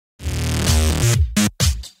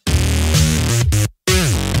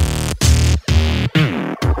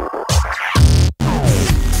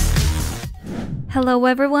Hello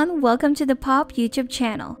everyone, welcome to the Pop YouTube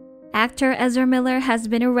channel. Actor Ezra Miller has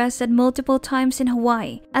been arrested multiple times in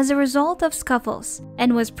Hawaii as a result of scuffles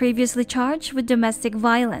and was previously charged with domestic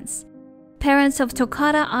violence. Parents of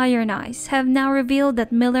Tokata Iron Eyes have now revealed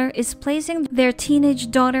that Miller is placing their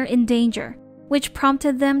teenage daughter in danger, which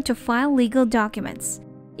prompted them to file legal documents.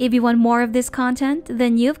 If you want more of this content,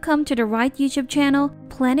 then you've come to the right YouTube channel,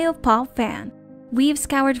 Plenty of Pop Fan. We've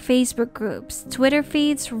scoured Facebook groups, Twitter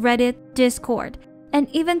feeds, Reddit, Discord, and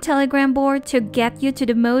even Telegram board to get you to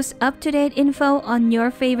the most up-to-date info on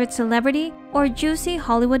your favorite celebrity or juicy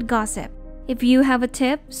Hollywood gossip. If you have a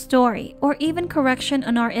tip, story, or even correction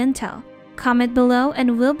on our intel, comment below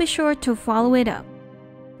and we'll be sure to follow it up.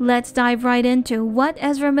 Let's dive right into what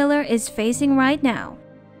Ezra Miller is facing right now.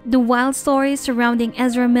 The wild stories surrounding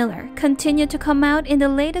Ezra Miller continue to come out in the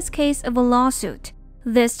latest case of a lawsuit,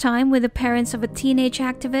 this time with the parents of a teenage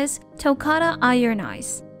activist, Tokata Iron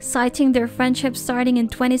Eyes, citing their friendship starting in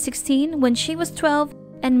 2016 when she was 12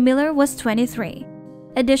 and Miller was 23.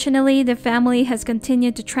 Additionally, the family has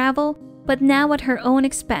continued to travel, but now at her own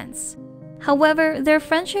expense. However, their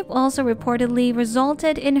friendship also reportedly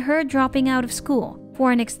resulted in her dropping out of school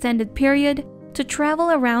for an extended period to travel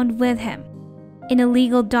around with him. In a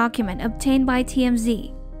legal document obtained by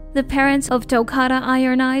TMZ, the parents of Tokata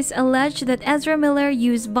Iron Eyes alleged that Ezra Miller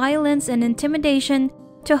used violence and intimidation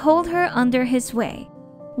to hold her under his sway.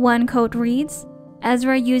 One quote reads,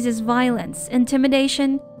 "Ezra uses violence,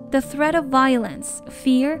 intimidation, the threat of violence,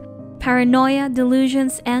 fear, paranoia,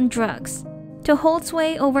 delusions, and drugs to hold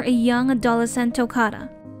sway over a young adolescent Tokata."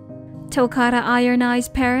 Tokata Iron Eyes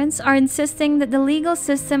parents are insisting that the legal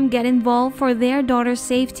system get involved for their daughter's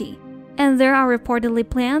safety, and there are reportedly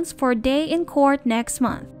plans for a day in court next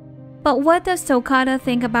month. But what does Tokata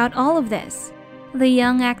think about all of this? The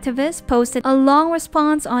young activist posted a long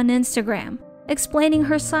response on Instagram, explaining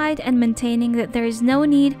her side and maintaining that there is no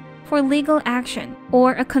need for legal action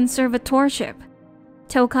or a conservatorship.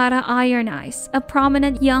 Tokata Iron Eyes, a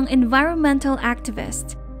prominent young environmental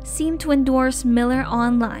activist, seemed to endorse Miller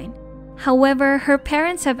online. However, her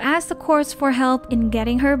parents have asked the courts for help in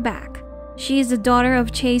getting her back. She is the daughter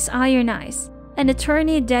of Chase Iron Eyes, an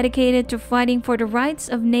attorney dedicated to fighting for the rights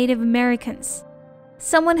of Native Americans.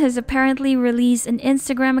 Someone has apparently released an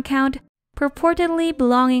Instagram account purportedly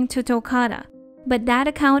belonging to Tokata, but that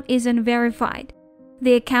account is unverified.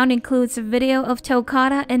 The account includes a video of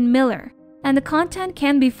Tokata and Miller, and the content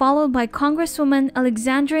can be followed by Congresswoman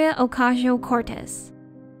Alexandria Ocasio-Cortez.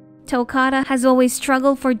 Tokata has always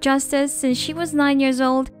struggled for justice since she was 9 years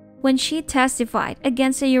old when she testified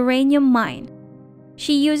against a uranium mine.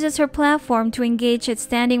 She uses her platform to engage at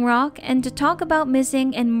Standing Rock and to talk about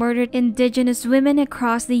missing and murdered indigenous women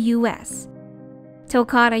across the U.S.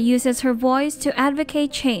 Tokata uses her voice to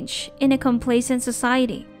advocate change in a complacent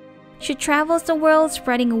society. She travels the world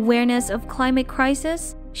spreading awareness of climate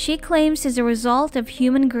crisis she claims is a result of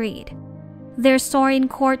human greed. Their story in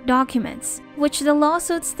court documents, which the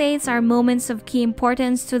lawsuit states are moments of key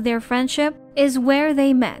importance to their friendship, is where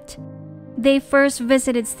they met. They first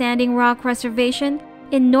visited Standing Rock Reservation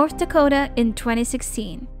in North Dakota in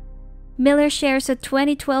 2016. Miller shares a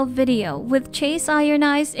 2012 video with Chase Iron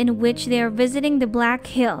Eyes in which they are visiting the Black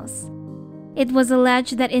Hills. It was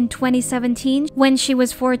alleged that in 2017, when she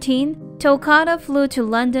was 14, Tokata flew to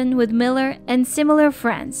London with Miller and similar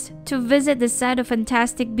friends to visit the set of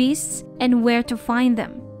Fantastic Beasts and where to find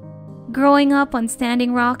them. Growing up on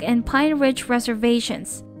Standing Rock and Pine Ridge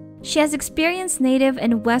reservations, she has experienced Native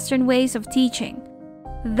and Western ways of teaching,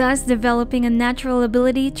 thus developing a natural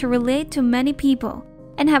ability to relate to many people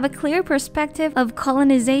and have a clear perspective of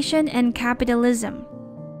colonization and capitalism.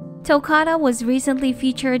 Tokata was recently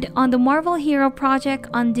featured on the Marvel Hero Project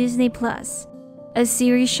on Disney+, a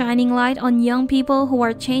series shining light on young people who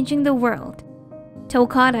are changing the world.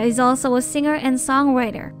 Tokata is also a singer and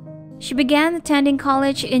songwriter. She began attending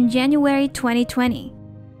college in January 2020.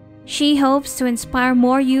 She hopes to inspire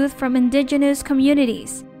more youth from indigenous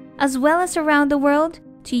communities, as well as around the world,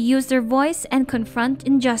 to use their voice and confront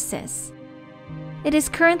injustice. It is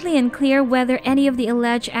currently unclear whether any of the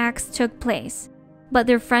alleged acts took place, but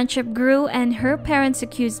their friendship grew and her parents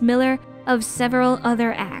accused Miller of several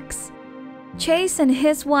other acts. Chase and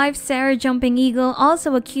his wife Sarah Jumping Eagle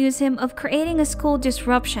also accused him of creating a school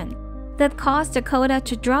disruption that caused Dakota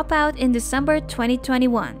to drop out in December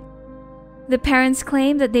 2021. The parents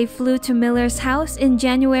claim that they flew to Miller's house in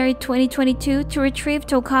January 2022 to retrieve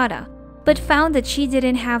Tokata, but found that she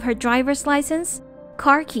didn't have her driver's license,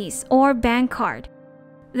 car keys, or bank card.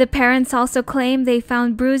 The parents also claim they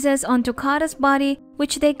found bruises on Tokata's body,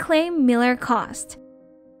 which they claim Miller caused.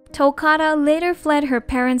 Tokata later fled her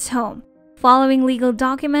parents' home, following legal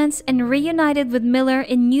documents, and reunited with Miller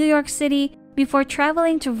in New York City before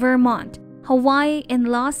traveling to Vermont, Hawaii, and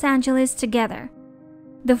Los Angeles together.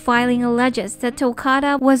 The filing alleges that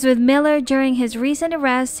Tokata was with Miller during his recent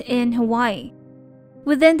arrest in Hawaii.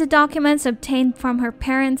 Within the documents obtained from her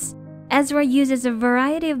parents, Ezra uses a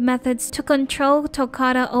variety of methods to control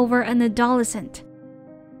Tokata over an adolescent.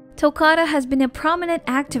 Tokata has been a prominent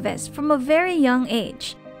activist from a very young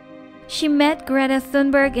age. She met Greta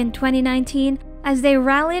Thunberg in 2019 as they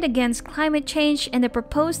rallied against climate change and the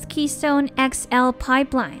proposed Keystone XL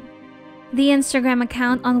pipeline. The Instagram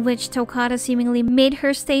account on which Tokata seemingly made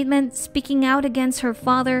her statement speaking out against her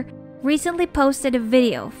father recently posted a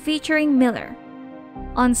video featuring Miller.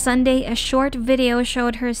 On Sunday, a short video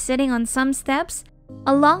showed her sitting on some steps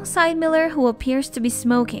alongside Miller, who appears to be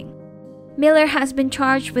smoking. Miller has been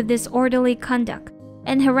charged with disorderly conduct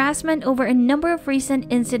and harassment over a number of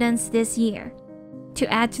recent incidents this year.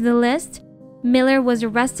 To add to the list, Miller was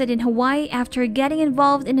arrested in Hawaii after getting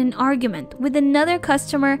involved in an argument with another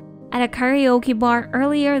customer at a karaoke bar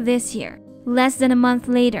earlier this year. Less than a month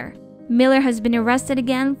later, Miller has been arrested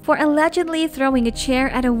again for allegedly throwing a chair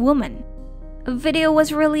at a woman. A video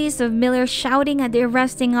was released of Miller shouting at the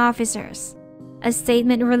arresting officers. A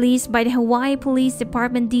statement released by the Hawaii Police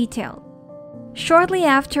Department detailed. Shortly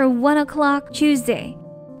after 1 o'clock Tuesday,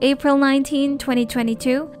 April 19,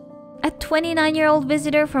 2022, a 29-year-old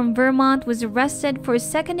visitor from Vermont was arrested for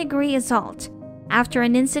second-degree assault after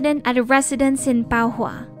an incident at a residence in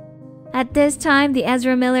Pauhua. At this time, the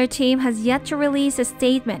Ezra Miller team has yet to release a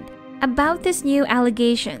statement about these new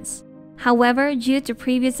allegations. However, due to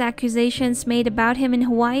previous accusations made about him in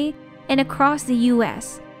Hawaii and across the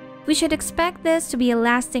U.S., we should expect this to be a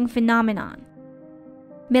lasting phenomenon.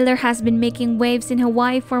 Miller has been making waves in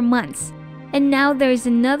Hawaii for months, and now there is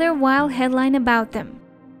another wild headline about them.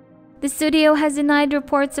 The studio has denied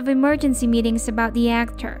reports of emergency meetings about the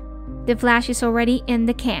actor. The Flash is already in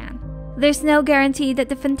the can. There's no guarantee that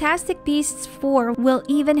the Fantastic Beasts 4 will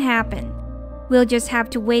even happen. We'll just have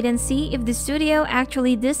to wait and see if the studio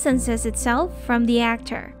actually distances itself from the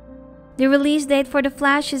actor. The release date for The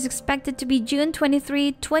Flash is expected to be June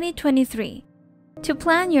 23, 2023. To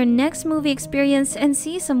plan your next movie experience and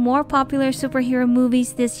see some more popular superhero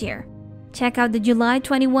movies this year, check out the July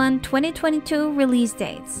 21, 2022 release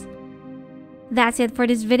dates. That's it for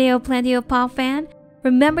this video, Plenty of Pop fan.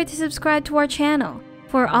 Remember to subscribe to our channel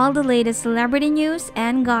for all the latest celebrity news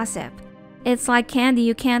and gossip. It's like candy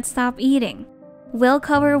you can't stop eating. We'll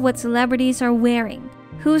cover what celebrities are wearing,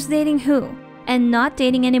 who's dating who, and not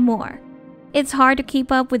dating anymore. It's hard to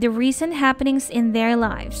keep up with the recent happenings in their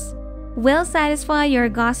lives. We'll satisfy your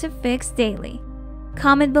gossip fix daily.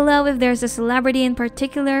 Comment below if there's a celebrity in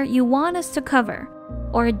particular you want us to cover,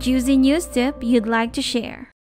 or a juicy news tip you'd like to share.